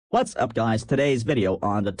What's up guys, today's video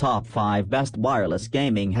on the top 5 best wireless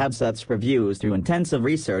gaming headsets reviews. Through intensive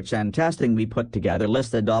research and testing we put together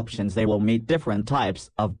listed options. They will meet different types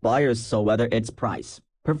of buyers, so whether it's price,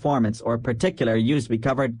 performance or particular use, we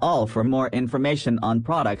covered all. For more information on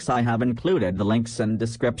products I have included the links in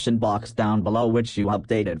description box down below which you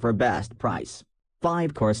updated for best price.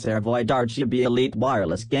 5. Corsair Void RGB Elite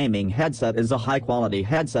Wireless Gaming Headset is a high-quality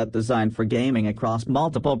headset designed for gaming across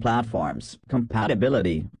multiple platforms.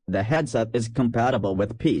 Compatibility: the headset is compatible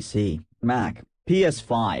with PC, Mac,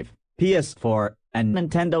 PS5, PS4, and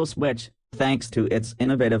Nintendo Switch, thanks to its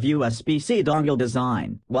innovative USB-C dongle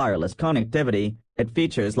design. Wireless connectivity: it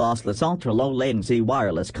features lossless ultra-low latency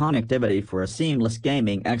wireless connectivity for a seamless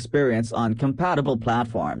gaming experience on compatible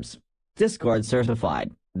platforms. Discord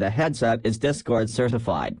certified: the headset is Discord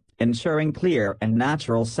certified, ensuring clear and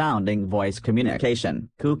natural-sounding voice communication.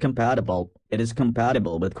 QOO compatible: it is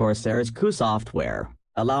compatible with Corsair's QOO software,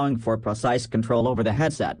 allowing for precise control over the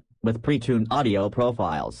headset, with pre-tuned audio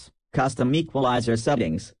profiles, custom equalizer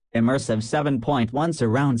settings, immersive 7.1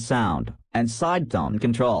 surround sound, and side tone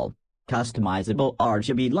control. Customizable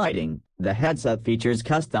RGB lighting: the headset features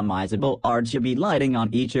customizable RGB lighting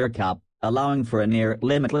on each ear cup, allowing for a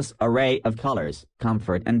near-limitless array of colors.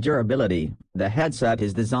 Comfort and durability: the headset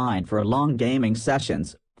is designed for long gaming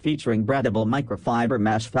sessions, featuring breathable microfiber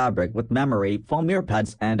mesh fabric with memory foam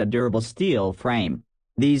earpads and a durable steel frame.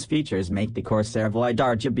 These features make the Corsair Void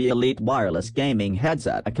RGB Elite Wireless Gaming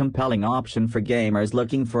Headset a compelling option for gamers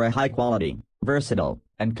looking for a high-quality, versatile,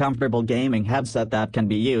 and comfortable gaming headset that can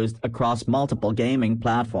be used across multiple gaming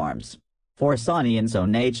platforms. 4. Sony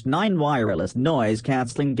InZone H9 Wireless Noise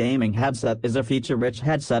Cancelling Gaming Headset is a feature-rich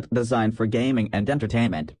headset designed for gaming and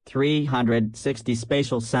entertainment. 360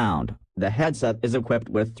 Spatial Sound: the headset is equipped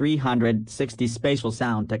with 360 spatial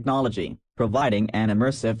sound technology, providing an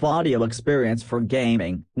immersive audio experience for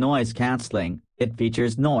gaming. Noise cancelling: it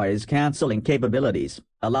features noise-canceling capabilities,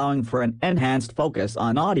 allowing for an enhanced focus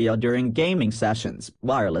on audio during gaming sessions.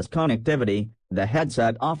 Wireless connectivity: the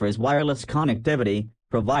headset offers wireless connectivity,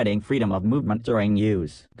 providing freedom of movement during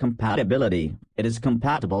use. Compatibility: it is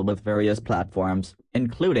compatible with various platforms,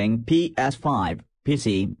 including PS5,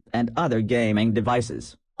 PC, and other gaming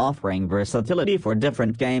devices, offering versatility for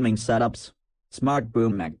different gaming setups. Smart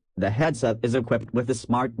Boom Mic: the headset is equipped with a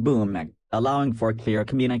Smart Boom Mic, allowing for clear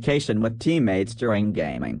communication with teammates during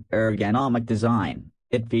gaming. Ergonomic design: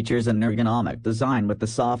 it features an ergonomic design with the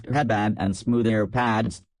soft headband and smooth ear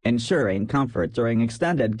pads, ensuring comfort during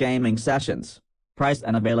extended gaming sessions. Price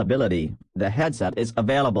and availability: the headset is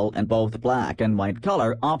available in both black and white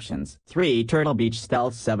color options. 3. Turtle Beach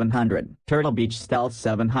Stealth 700 Turtle Beach Stealth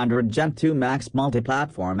 700 Gen 2 Max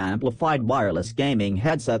Multi-Platform Amplified Wireless Gaming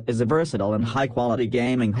Headset is a versatile and high-quality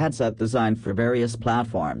gaming headset designed for various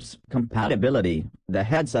platforms. Compatibility: the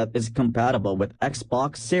headset is compatible with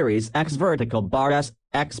Xbox Series X Vertical Bar S,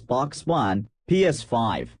 Xbox One,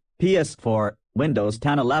 PS5, PS4, Windows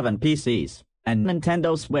 10 11 PCs, and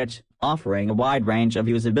Nintendo Switch, offering a wide range of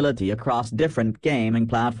usability across different gaming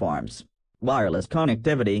platforms. Wireless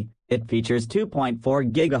connectivity: it features 2.4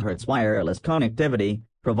 GHz wireless connectivity,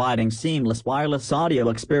 providing seamless wireless audio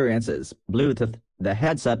experiences. Bluetooth: the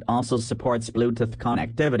headset also supports Bluetooth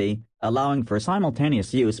connectivity, allowing for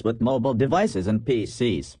simultaneous use with mobile devices and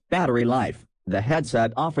PCs. Battery life: the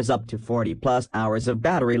headset offers up to 40+ hours of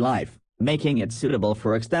battery life, making it suitable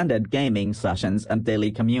for extended gaming sessions and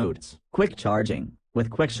daily commutes. Quick charging: with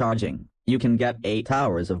quick charging, you can get 8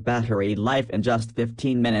 hours of battery life in just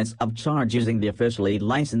 15 minutes of charge using the officially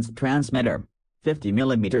licensed transmitter.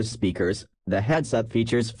 50mm speakers: the headset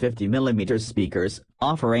features 50mm speakers,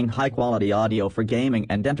 offering high-quality audio for gaming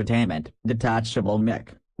and entertainment. Detachable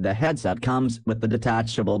mic: the headset comes with the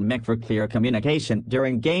detachable mic for clear communication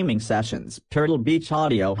during gaming sessions. Turtle Beach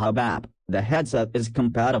Audio Hub app: the headset is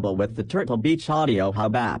compatible with the Turtle Beach Audio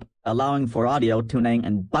Hub app, allowing for audio tuning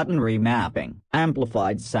and button remapping.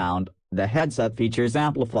 Amplified sound: the headset features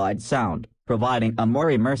amplified sound, providing a more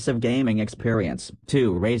immersive gaming experience.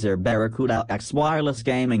 2. Razer Barracuda X Wireless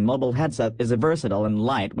Gaming Mobile Headset is a versatile and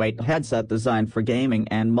lightweight headset designed for gaming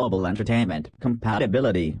and mobile entertainment.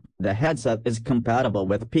 Compatibility: the headset is compatible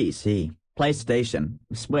with PC, PlayStation,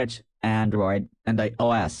 Switch, Android, and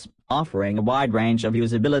iOS, offering a wide range of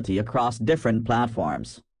usability across different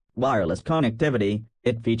platforms. Wireless connectivity: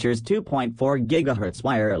 it features 2.4 GHz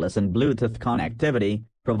wireless and Bluetooth connectivity,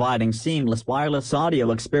 providing seamless wireless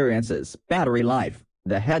audio experiences. Battery life: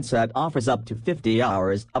 the headset offers up to 50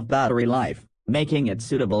 hours of battery life, making it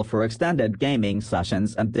suitable for extended gaming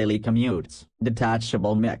sessions and daily commutes.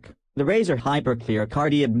 Detachable mic: The Razer HyperClear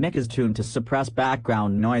Cardiod mic is tuned to suppress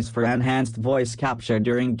background noise for enhanced voice capture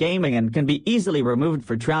during gaming and can be easily removed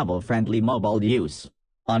for travel-friendly mobile use.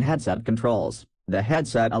 On headset controls, the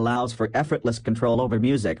headset allows for effortless control over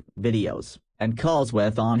music, videos, and calls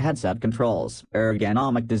with on-headset controls.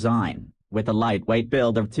 Ergonomic design, with a lightweight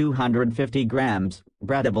build of 250 grams,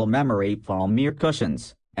 breathable memory foam ear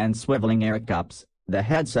cushions, and swiveling ear cups, the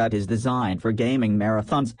headset is designed for gaming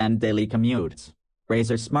marathons and daily commutes.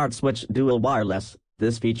 Razer Smart Switch Dual Wireless.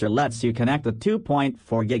 This feature lets you connect a 2.4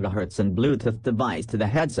 GHz and Bluetooth device to the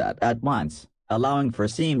headset at once, allowing for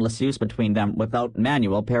seamless use between them without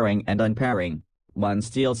manual pairing and unpairing. One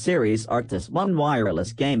SteelSeries Arctis One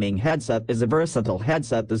wireless gaming headset is a versatile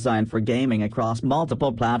headset designed for gaming across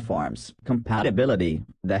multiple platforms. Compatibility.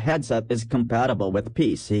 The headset is compatible with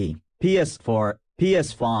PC, PS4,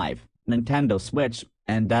 PS5, Nintendo Switch,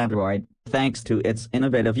 and Android, thanks to its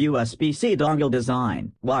innovative USB-C dongle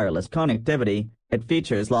design. Wireless connectivity. It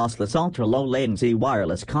features lossless ultra-low latency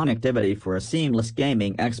wireless connectivity for a seamless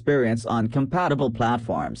gaming experience on compatible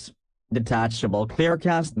platforms. Detachable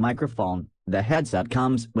Clearcast microphone. The headset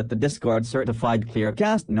comes with the Discord-certified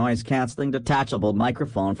Clearcast noise-canceling detachable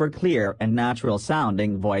microphone for clear and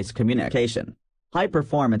natural-sounding voice communication.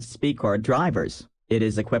 High-performance speaker drivers. It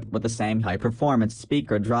is equipped with the same high-performance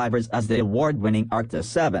speaker drivers as the award-winning Arctis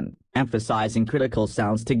 7, emphasizing critical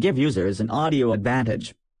sounds to give users an audio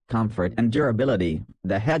advantage. Comfort and durability.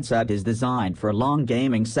 The headset is designed for long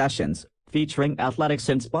gaming sessions, featuring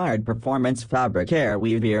athletics-inspired performance fabric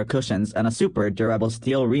airweave ear cushions and a super durable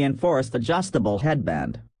steel-reinforced adjustable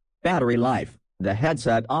headband. Battery life. The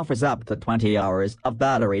headset offers up to 20 hours of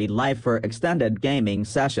battery life for extended gaming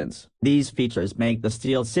sessions. These features make the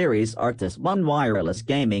SteelSeries Arctis One wireless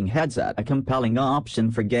gaming headset a compelling option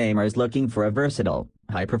for gamers looking for a versatile,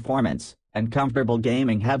 high-performance, and comfortable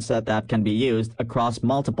gaming headset that can be used across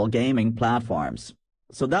multiple gaming platforms.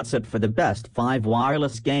 So that's it for the best 5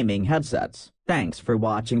 wireless gaming headsets. Thanks for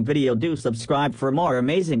watching video. Do subscribe for more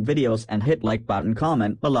amazing videos and hit like button,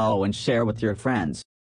 comment below and share with your friends.